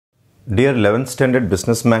Dear 11th standard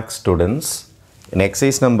business maths students, in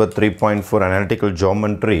exercise number 3.4 analytical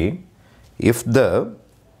geometry, if the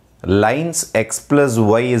lines x plus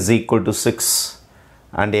y is equal to 6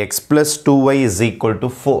 and x plus 2y is equal to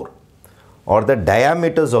 4 or the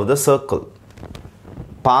diameters of the circle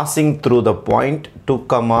passing through the point 2,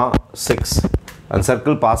 6 and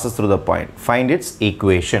circle passes through the point, find its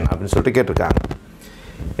equation. அப்படினு சொல்லிட்டு கேட்டிருக்காங்க.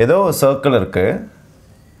 ஏதோ ஒரு circle இருக்கு.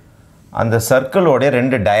 அந்த சர்க்கிளோட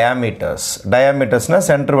ரெண்டு டயாமீட்டர்ஸ்னா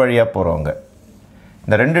centre வழியா போறவங்க.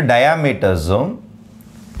 இந்த ரெண்டு டயாமீட்டர்ஸும்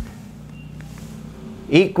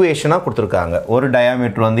ஈக்குவேஷனா கொடுத்திருக்காங்க. ஒரு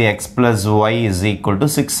டயாமீட்டர் வந்து x plus y is equal to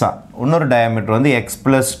 6 ஆ. இன்னொரு டயாமீட்டர் வந்து x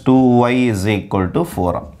plus 2y is equal to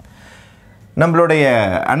 4 ஆ. நம்மளுடைய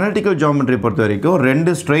அனாலிட்டிக்கல் ஜியோமெட்ரி பொறுத்த வரைக்கும்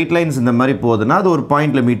ரெண்டு ஸ்ட்ரெயிட் லைன்ஸ் இந்த மாதிரி போகுதுன்னா அது ஒரு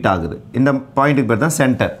பாயிண்ட்ல மீட் ஆகுது. இந்த பாயிண்ட்டுக்கு பேர் தான்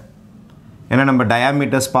சென்டர். ஏன்னா நம்ம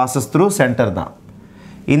டயாமீட்டர்ஸ் பாசஸ் த்ரூ சென்டர் தான்.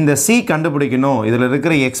 இந்த C கண்டுபிடிக்கணும், இதில்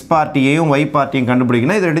இருக்கிற எக்ஸ் பார்ட்டியையும் ஒய் பார்ட்டியும்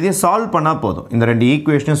கண்டுபிடிக்கணும். இது ரெண்டுத்தையும் சால்வ் பண்ணால் போதும். இந்த ரெண்டு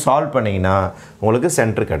ஈக்குவேஷனையும் சால்வ் பண்ணிங்கன்னா உங்களுக்கு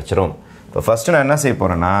சென்டர் கிடச்சிரும். இப்போ ஃபஸ்ட்டு நான் என்ன செய்ய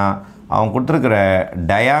போகிறேன்னா, அவங்க கொடுத்துருக்கிற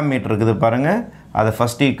டயாமீட்டர் இருக்குது பாருங்கள், அதை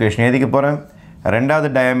ஃபஸ்ட் ஈக்குவேஷன் எழுதிக்க போகிறேன். ரெண்டாவது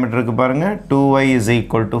டயாமீட்டருக்கு பாருங்கள் 2y is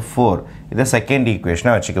equal to 4, இதை செகண்ட்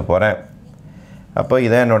ஈக்குவேஷனாக வச்சுக்க போகிறேன். அப்போ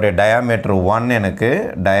இதை என்னுடைய டயாமீட்டர் 1 எனக்கு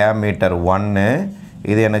டயாமீட்டர் 1,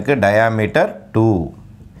 இது எனக்கு டயாமீட்டர் 2.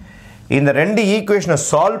 இந்த ரெண்டு ஈக்குவேஷனை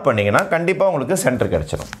சால்வ் பண்ணிங்கன்னா கண்டிப்பாக உங்களுக்கு சென்டர்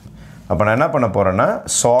கிடச்சிடும். அப்போ நான் என்ன பண்ண போகிறேன்னா,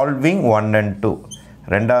 சால்விங் 1 and 2,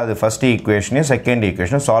 ரெண்டாவது ஃபஸ்ட் ஈக்குவேஷனையும் செகண்ட்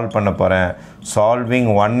ஈக்குவேஷனும் சால்வ் பண்ண போகிறேன். Solving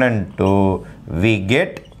 1 and 2 we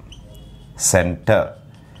get center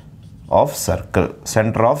of circle.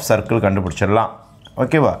 Centre of circle கண்டுபிடிச்சிடலாம்.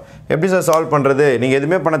 ஓகேவா? எப்படி சார் சால்வ் பண்ணுறது? நீங்கள்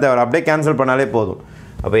எதுவுமே பண்ண தேவை, அப்படியே கேன்சல் பண்ணாலே போதும்.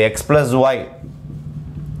 அப்போ x plus y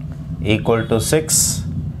equal to 6,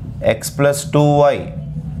 x plus 2y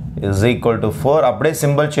is equal to 4. அப்படியே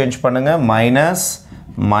சிம்பிள் சேஞ்ச் பண்ணுங்க. Minus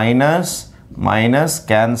minus minus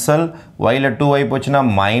cancel. yல 2y போச்சுன்னா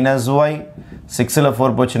மைனஸ் y, 6ல்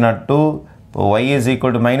 4 போச்சுன்னா 2. இப்போ y is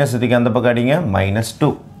equal to minus, இதுக்கு அந்த பக்கம் அடிங்க minus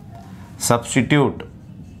 2. Substitute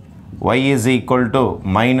y is equal to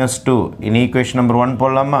minus 2 in equation number 1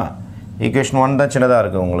 போடலாமா? equation 1 தான் சின்னதாக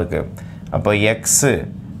இருக்குது உங்களுக்கு. அப்போ x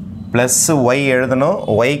plus y எழுதணும்.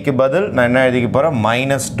 yக்கு பதில் நான் என்ன எழுதிக்க போகிறேன்,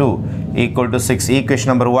 minus 2 equal to 6. equation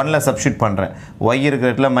number 1ல் சப்ஸ்டியூட் பண்ணுறேன். y இருக்கிற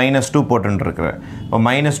இடத்துல minus 2 போட்டுருக்கிறேன். இப்போ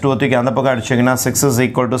minus 2 தூக்கி அந்த பக்கம் அடிச்சிங்கன்னா 6 is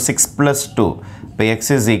equal to 6 plus 2. இப்போ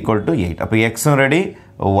x is equal to 8. அப்போ xும் ரெடி,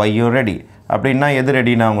 yயும் ரெடி. அப்படின்னா எது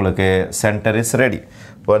ரெடினா உங்களுக்கு சென்டர் இஸ் ரெடி.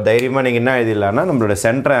 இப்போ தைரியமாக நீங்கள் என்ன எழுதிடலாம்னா, நம்மளோட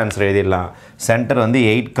சென்டர் ஆன்சர் எழுதிடலாம். சென்டர் வந்து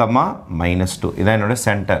 8, -2. இதான் என்னோட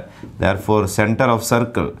centre. Therefore centre of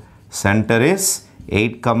circle centre is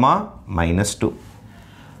 8, -2.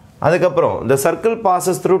 அதுக்கப்புறம் இந்த சர்க்கிள்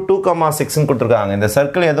பாசஸ் த்ரூ 2, 6ன்னு கொடுத்துருக்காங்க. இந்த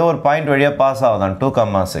சர்க்கிள் ஏதோ ஒரு பாயிண்ட் வழியாக பாஸ் ஆகுதான் 2,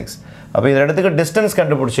 6. அப்போ இந்த இடத்துக்கு டிஸ்டன்ஸ்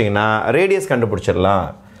கண்டுபிடிச்சிங்கன்னா ரேடியஸ் கண்டுபிடிச்சிடலாம்.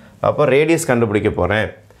 அப்போ ரேடியஸ் கண்டுபிடிக்க போகிறேன்.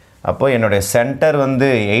 அப்போ என்னுடைய சென்டர் வந்து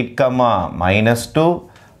 8, -2.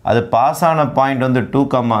 அது பாஸ் ஆன பாயிண்ட் வந்து 2,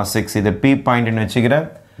 6. இது P பாயிண்ட்னு வச்சுக்கிறேன்.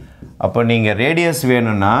 அப்போ நீங்கள் ரேடியஸ்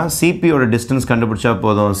வேணும்னா சிபியோட டிஸ்டன்ஸ் கண்டுபிடிச்சா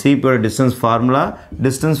போதும். சிபியோட distance formula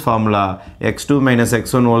x2 -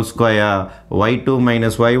 x1 whole square y2 -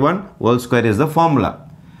 y1 whole square is the formula.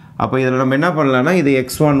 அப்போ இதில் நம்ம என்ன பண்ணலாம்னா, இது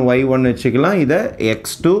x1 y1 வச்சுக்கலாம், இதை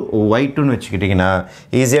x2 y2ன்னு வச்சுக்கிட்டிங்கன்னா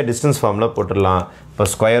ஈஸியாக டிஸ்டன்ஸ் ஃபார்முலா போட்டுடலாம். இப்போ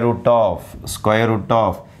ஸ்கொயர் ரூட்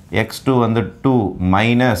ஆஃப் x2 வந்து 2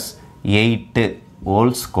 - 8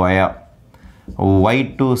 whole square,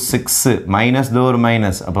 y2 6 minus door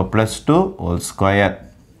minus, அப்போ plus 2 whole square.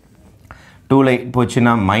 2ல 8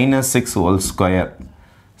 போச்சுன்னா minus 6 whole square.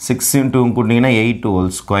 6 into கூட்டிங்கன்னா 8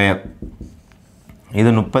 whole square. இது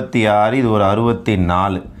 36, இது ஒரு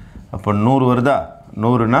 64. அப்போ 100 வருதா?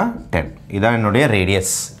 100னா 10. இதான் என்னுடைய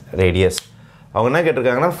ரேடியஸ். அவங்க என்ன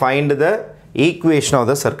கேட்டிருக்காங்கன்னா, find the equation of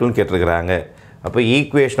the சர்க்கிள்னு கேட்டிருக்கிறாங்க. அப்போ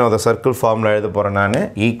equation of the circle formula எழுத போகிறேன் நான்.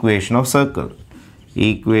 ஈக்குவேஷன் ஆஃப் சர்க்கிள்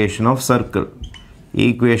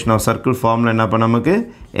ஃபார்முலா என்ன பண்ண நமக்கு,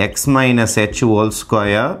 x minus h whole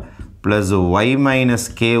square plus y minus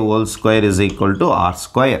k whole square is equal to r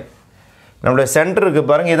square. நம்மளுடைய சென்டருக்கு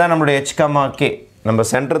பாருங்கள், இதான் நம்மளுடைய h, k. நம்ம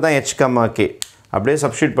சென்டர் தான் h, k. அப்படியே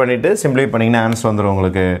சப்ஸ்டியூட் பண்ணிவிட்டு சிம்பிளை பண்ணிங்கன்னா ஆன்சர் வந்துடும்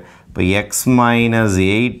உங்களுக்கு. இப்போ x minus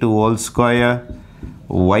 8 whole square,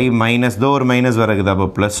 y minus தோ ஒரு மைனஸ் வரக்குது, அப்போ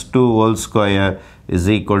plus 2 whole square is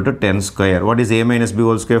equal to 10 square. What is a minus b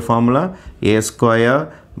whole square formula? a square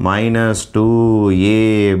minus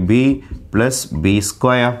 2ab plus b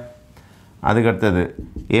square. அதுக்கடுத்தது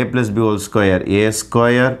a plus b whole square, a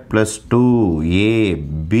square plus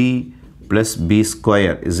 2ab plus b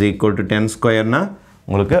square is equal to 10 squareனா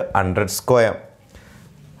உங்களுக்கு 100 square.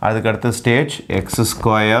 அதுக்கடுத்த stage x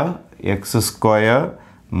square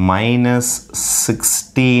minus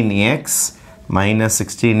 16x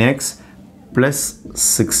plus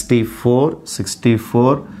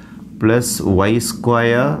 64 plus y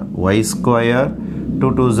square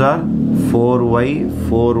 2 2s are 4y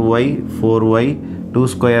 2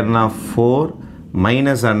 square na 4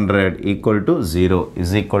 minus 100 equal to 0 is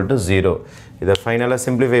equal to 0. இதை ஃபைனலாக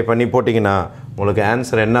simplify பண்ணி போட்டிங்கன்னா உங்களுக்கு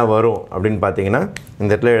answer என்ன வரும் அப்படின்னு பார்த்தீங்கன்னா இந்த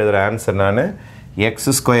இடத்துல எழுதுகிற ஆன்சர் நான் எக்ஸ்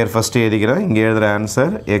ஸ்கொயர் ஃபஸ்ட்டு எழுதிக்கிறேன். இங்கே எழுதுகிற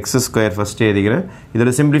ஆன்சர் எக்ஸ் ஸ்கொயர் ஃபஸ்ட்டு எழுதிக்கிறேன்.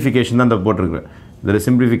 இதில் சிம்பிளிஃபிகேஷன் தான் இந்த போட்டிருக்கிறேன். இதில்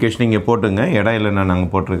சிம்பிளிஃபிகேஷன் இங்கே போட்டுங்க, இடம் இல்லைன்னா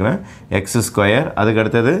நாங்கள் போட்டிருக்கிறேன். எக்ஸ் ஸ்கொயர், அதுக்கு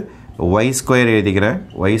அடுத்தது ஒய் ஸ்கொயர் எழுதிக்கிறேன்.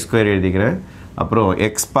 அப்புறம்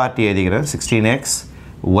எக்ஸ் பார்ட்டி எழுதிக்கிறேன் 16x,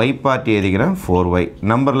 ஒய் பார்ட்டி எழுதிக்கிறேன் 4y.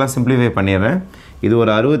 நம்பர்லாம் சிம்பிளிஃபை பண்ணிடுறேன். இது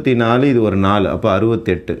ஒரு 64, இது ஒரு 4, அப்போ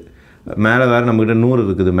 68. மேலே வேறு நம்மக்கிட்ட 100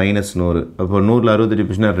 இருக்குது, மைனஸ் 100. அப்போ 100ல் 68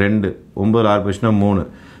 போச்சுன்னா 2, 9ல் 6 போச்சுன்னா 3,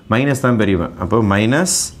 மைனஸ் தான் பெரியவன். அப்போ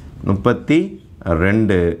மைனஸ்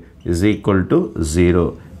 32 இஸ் ஈக்குவல் டு 0.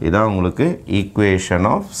 இதுதான் உங்களுக்கு equation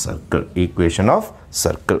of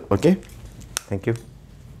circle. Okay, thank you.